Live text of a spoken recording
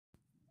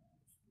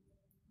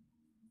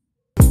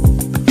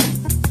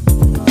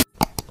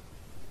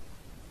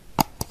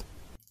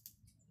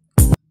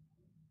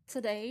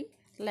Today,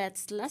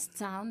 let's list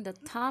down the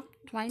top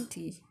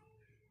 20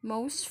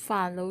 most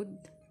followed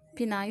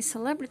Pinay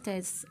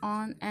celebrities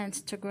on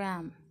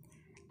Instagram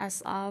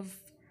as of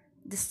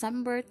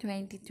December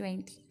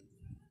 2020.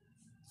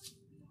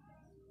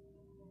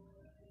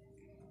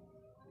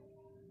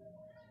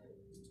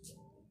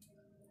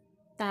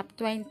 Top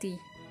 20,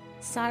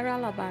 Sarah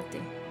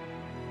Labate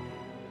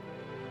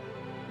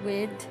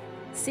with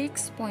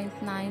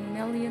 6.9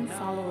 million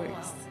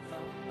followers.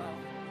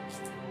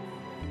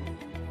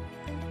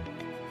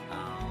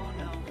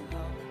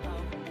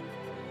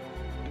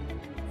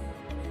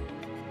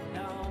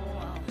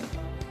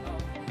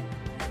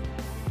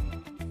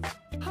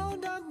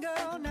 Hold on,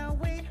 girl, now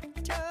wait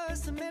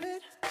just a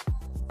minute.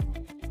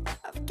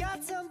 I've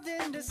got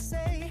something to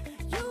say,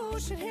 you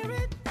should hear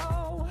it.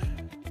 Oh,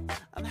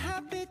 I'm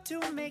happy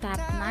to make Top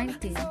time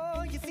 19,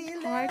 for your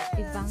feelings. Heart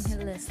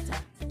Evangelista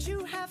But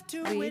you have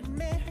to with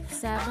admit,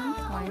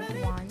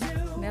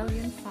 7.1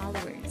 million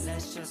followers.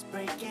 let's just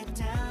break it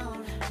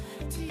down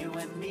to you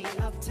and me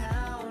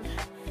uptown,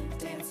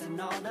 dancing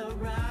all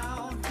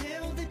around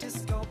till the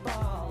disco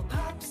ball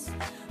pops.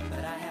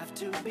 But I have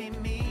to be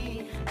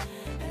me,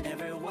 and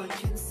everyone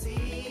can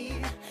see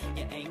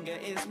your anger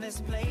is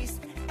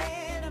misplaced.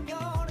 And I'm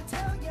gonna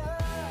tell ya,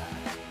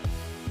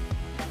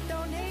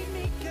 don't hate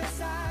me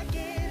 'cause I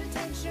get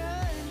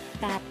attention.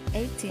 Top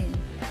 18,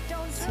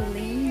 Don't turn Celine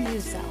me into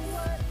Yourself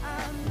what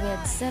I'm with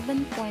not.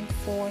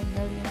 7.4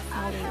 million I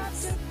have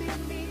followers. to be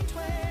me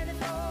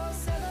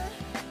 24/7,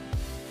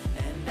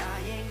 and I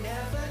ain't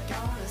never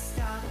gonna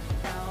stop.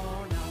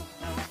 No, no,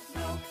 no,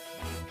 no.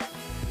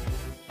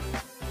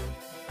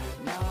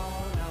 No,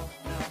 no,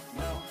 no,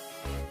 no.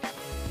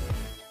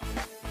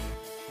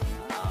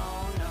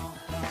 Oh, no,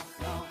 no,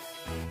 no.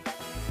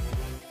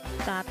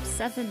 Top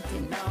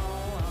 17, No,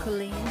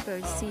 Colleen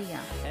Garcia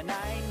and I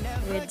ain't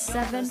never with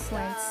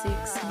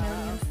 7.6 stop.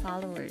 million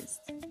followers.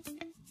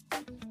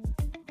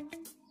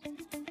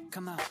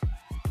 Come on,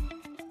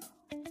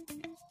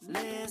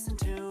 listen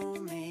to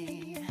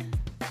me.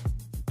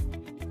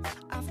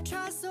 I've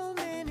tried so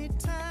many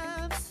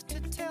times to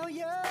tell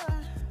you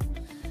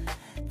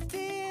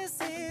this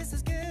is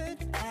as good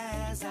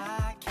as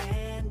I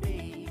can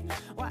be.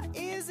 Why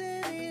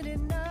isn't it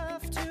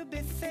enough to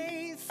be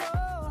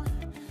faithful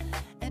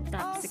and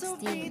Top also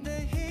be 16, the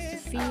hit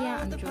Sophia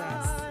of the Andres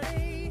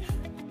party?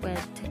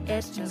 with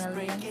 8 Just million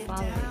break it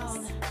followers.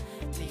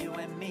 down to you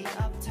and me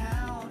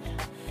uptown,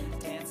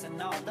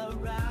 dancing all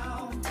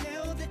around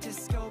till the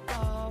disco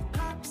ball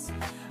pops.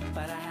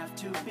 But I have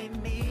to be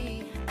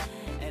me,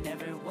 and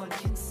everyone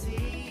can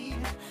see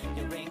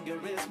your anger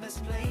is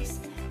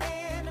misplaced.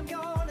 And I'm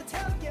gonna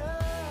tell you,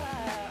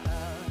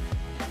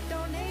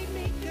 don't hate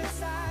me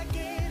 'cause I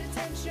get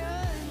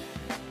attention.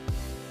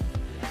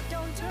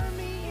 Don't turn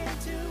me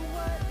into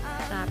what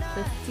I'm Top not.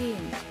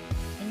 15,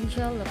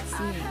 Angel I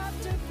Locsin have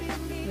to be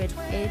me with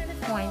 24/7.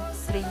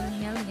 8.3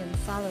 million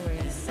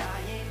followers. I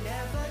ain't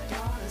never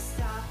gonna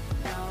stop.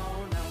 No,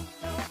 no,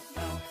 no,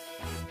 no.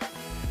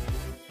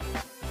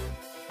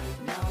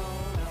 No,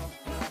 no,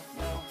 no,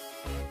 no.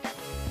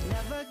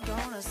 Never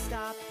gonna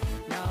stop.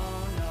 No,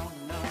 no,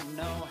 no,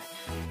 no.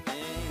 Yeah,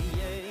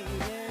 yeah,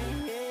 yeah,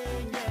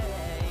 yeah,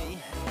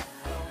 yeah.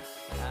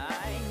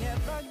 I ain't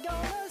never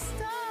gonna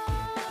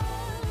stop.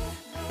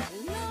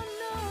 No,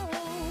 no.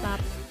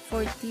 Top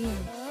 14,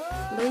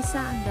 Luisa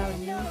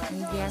Andalio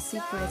and Jessie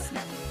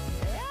Prisman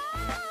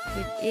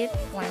with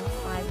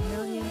 8.5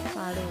 million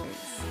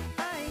followers.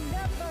 I ain't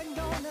never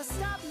gonna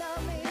stop now,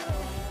 baby.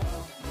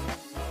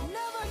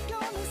 Never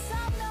gonna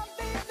stop now,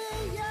 baby.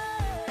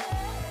 Yeah,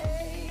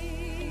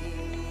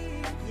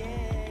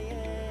 yeah,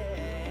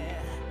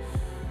 yeah.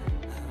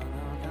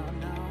 No, no, no,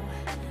 no.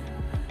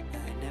 I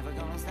ain't never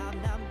gonna stop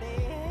now,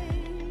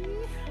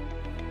 baby.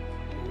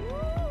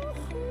 Ooh.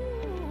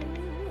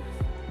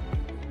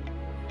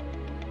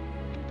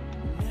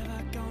 Never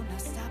gonna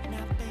stop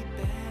now,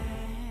 baby.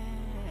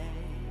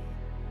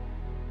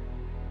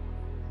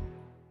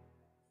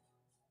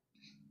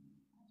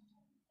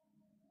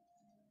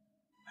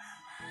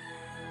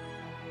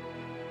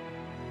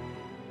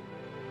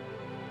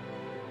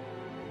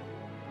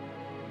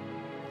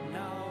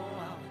 No,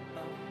 oh,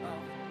 oh,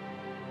 oh.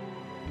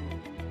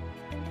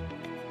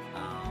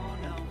 Oh,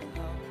 no,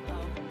 oh,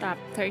 oh. Top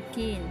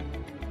 13,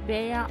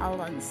 Bea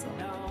Alonso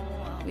No,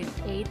 oh. with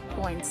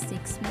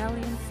 8.6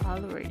 million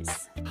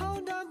followers.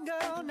 Hold on,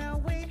 girl, now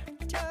wait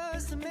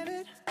just a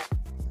minute.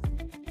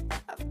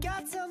 I've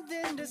got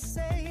something to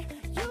say,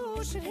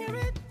 you should hear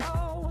it.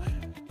 Oh,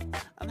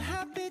 I'm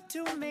happy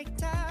to make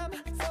time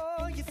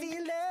for your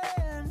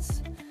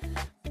feelings,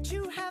 but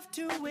you have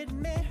to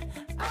admit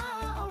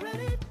I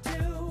already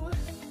do.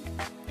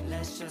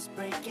 Let's just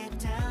break it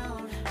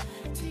down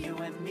to you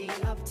and me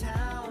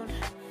uptown,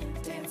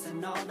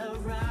 dancing all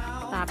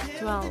around. Top till the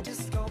 12,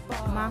 disco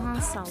ball Maha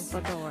pops.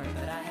 Salvador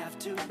But I have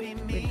to be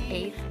with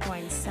me.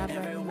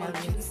 8.7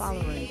 million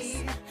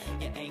followers.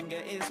 Your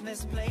anger is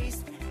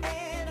misplaced,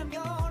 and I'm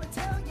gonna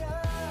tell ya,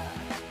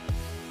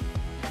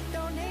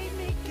 don't hate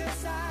me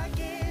 'cause I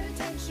get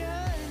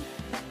attention.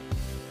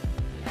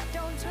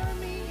 Don't turn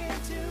me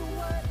into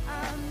what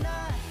I'm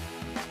not.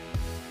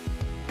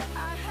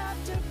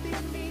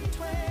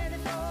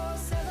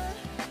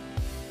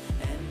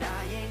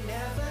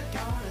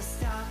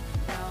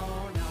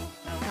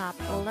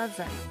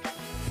 11,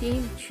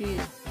 Kim Chu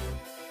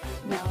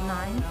with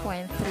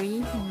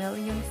 9.3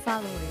 million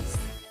followers.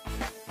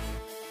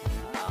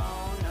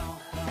 Oh no,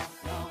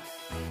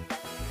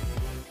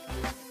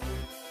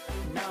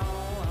 no,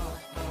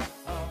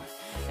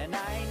 and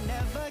I ain't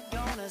never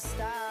gonna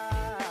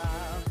stop.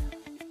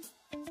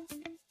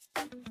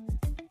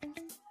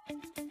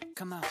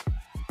 Come on,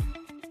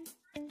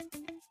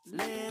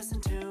 listen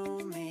to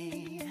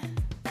me.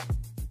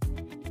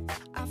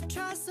 I've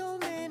tried so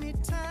many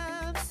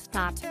times.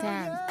 Top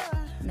 10,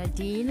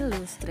 Nadine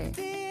Lustre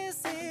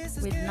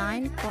with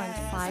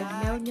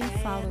 9.5 million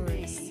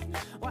followers.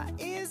 Why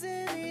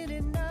isn't it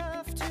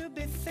enough to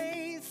be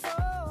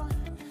faithful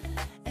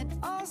and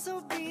also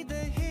be the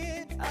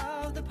hit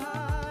of the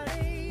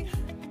party?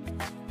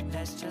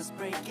 Let's just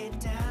break it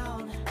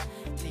down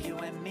to you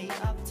and me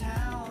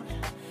uptown,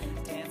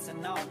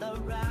 dancing all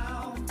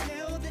around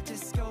till the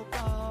disco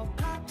ball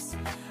pops.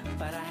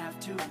 But I have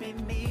to be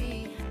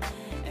me,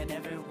 and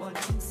everyone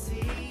can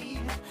see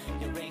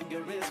your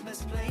anger is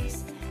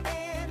misplaced,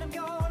 and I'm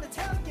gonna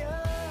tell you.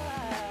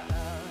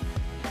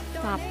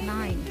 Top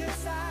 9,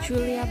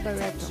 Julia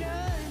Barreto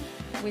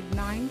with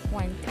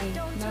 9.8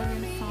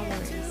 million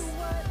followers.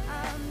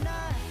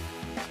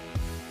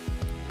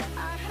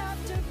 I have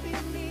to be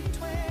me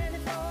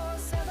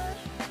 24/7,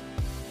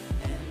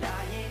 and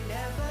I ain't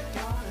never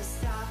gonna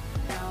stop.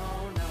 No,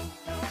 no,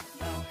 no,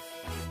 no.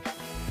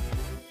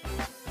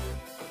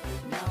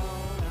 No,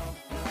 no,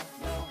 no,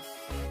 no.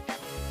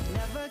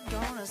 Never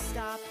gonna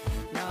stop.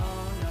 No,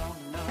 no,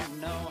 no,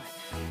 no.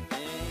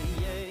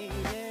 Yeah,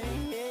 yeah,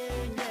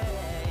 yeah,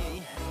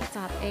 yeah.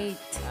 Top 8,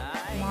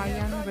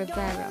 Marian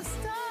Rivera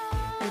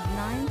with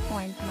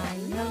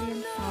 9.9 million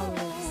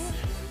followers.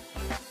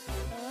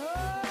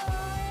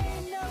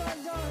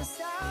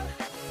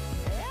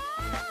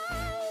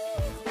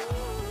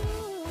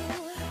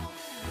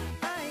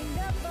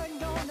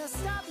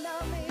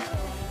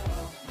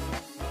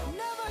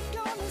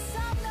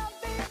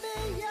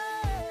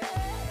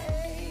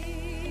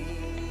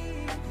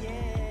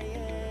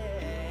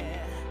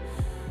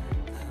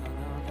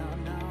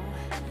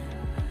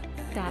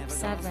 Top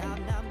 7,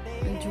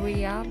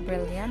 Andrea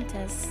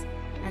Brillantes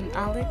and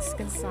Alex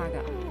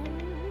Gonzaga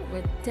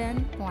with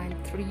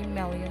 10.3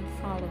 million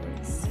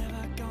followers.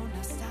 Never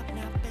gonna stop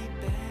now,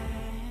 baby.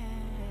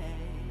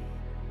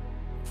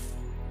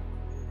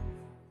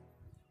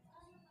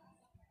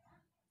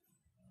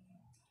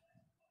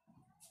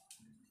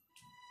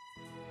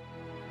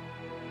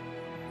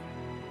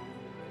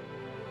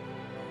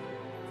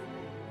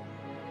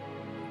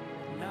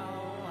 No,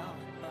 oh,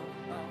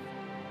 oh, oh.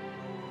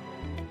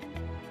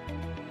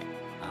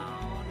 Oh,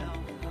 no,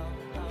 oh,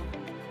 oh.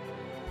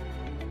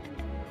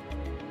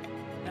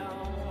 No,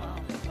 oh,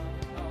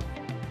 oh.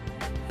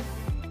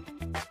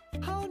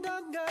 Hold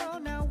on, girl,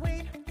 now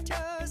wait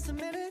just a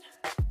minute.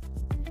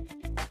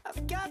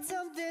 I've got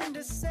something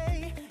to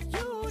say,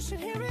 you should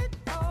hear it.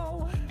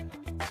 Oh,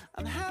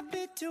 I'm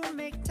happy to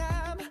make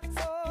time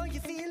for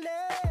your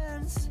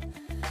feelings,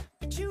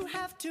 but you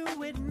have to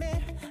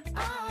admit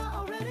I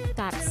already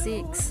Top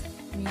 6,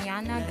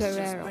 Niana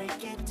Guerrero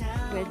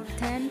with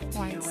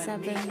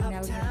 10.7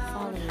 million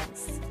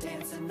followers.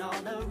 dancing all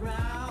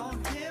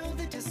around till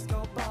the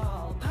disco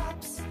ball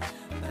pops.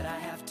 But I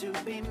have to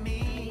be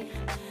me,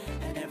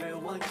 and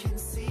everyone can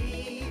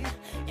see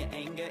your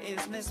anger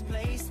is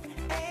misplaced,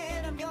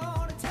 and I'm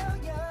gonna tell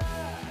you.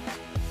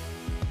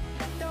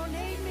 Don't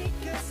hate me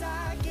 'cause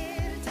I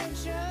get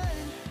attention.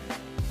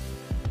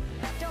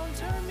 Don't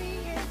turn me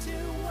into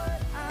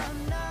what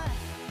I'm not.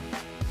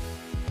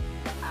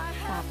 I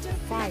have Top to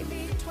 5, be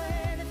me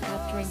 24/7.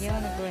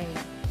 Catriona Gray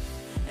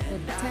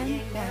with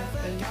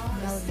 10.8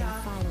 million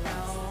followers.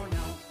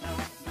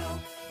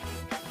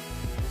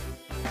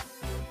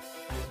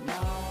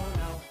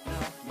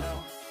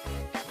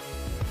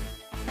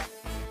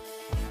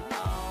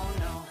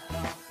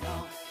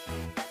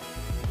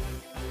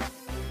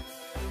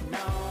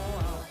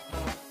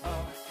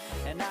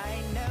 And I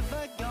ain't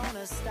never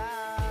gonna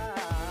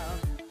stop.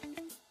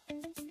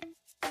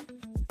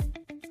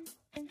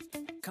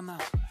 Come on.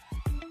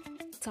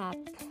 Top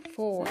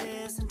 4,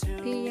 Listen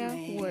to Pia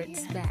me.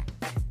 Wurtzbach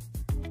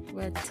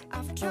with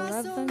I've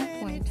tried so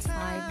many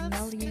 11.5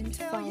 million times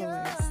to tell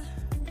ya, followers.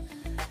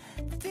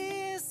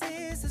 this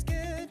is as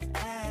good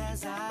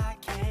as I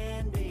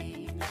can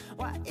be.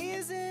 Why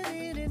isn't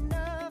it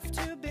enough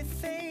to be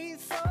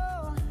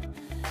faithful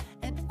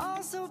and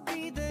also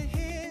be the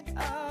hit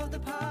of the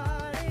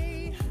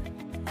party?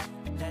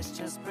 Let's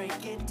just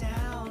break it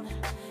down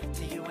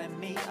to you and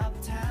me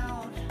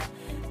uptown,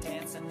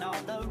 dancing all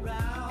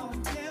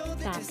around till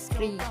the Top disco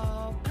 3,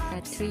 ball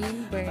pops.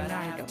 Catherine But I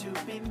Bernardo have to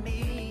be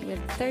me, with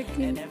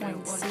and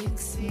everyone can 13.6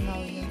 see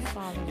million your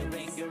followers.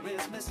 anger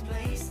is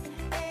misplaced,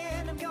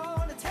 and I'm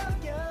gonna tell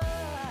you.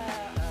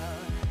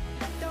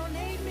 Don't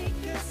hate me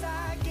 'cause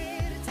I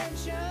get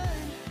attention.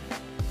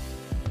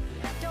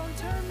 Don't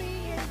turn me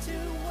into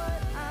what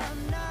I'm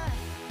not.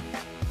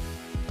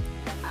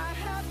 I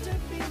have to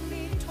be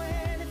me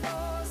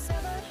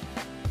 24/7,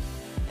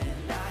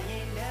 and I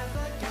ain't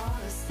never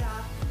gonna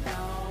stop.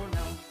 No,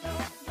 no, no,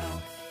 no.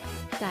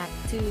 Top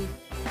 2,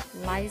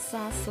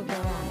 Liza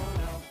Soberano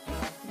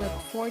with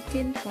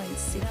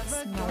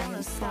 14.6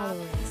 million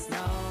followers.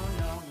 No,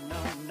 no,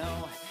 no,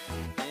 no.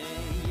 Yeah,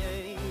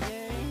 yeah,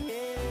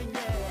 yeah,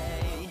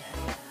 yeah.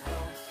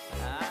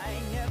 I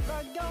ain't never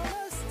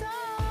gonna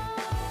stop.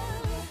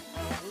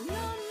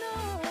 No, no.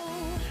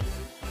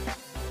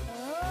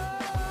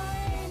 Oh,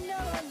 I ain't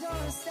never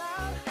gonna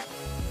stop.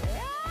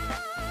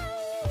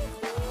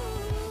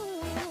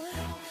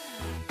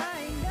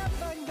 I ain't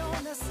never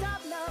gonna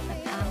stop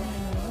loving Ang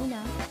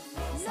nangunguna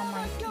sa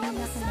may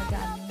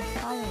pinakamadaming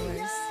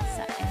followers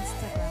sa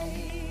Instagram,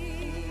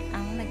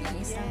 ang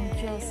nag-iisang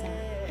Diyosa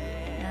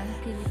ng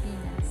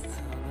Pilipinas,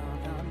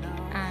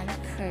 Ann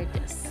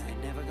Curtis,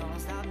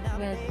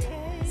 with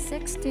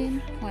 16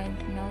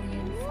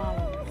 million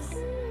followers.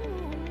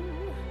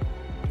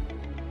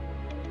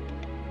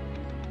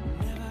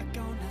 Never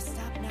gonna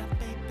stop now,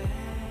 baby.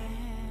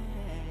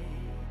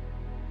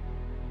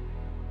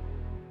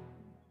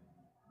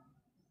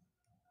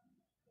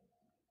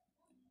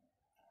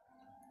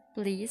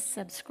 Please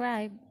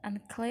subscribe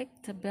and click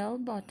the bell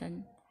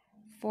button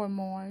for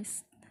more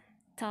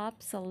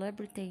top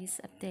celebrities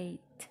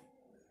update.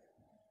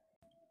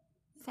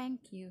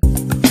 Thank you.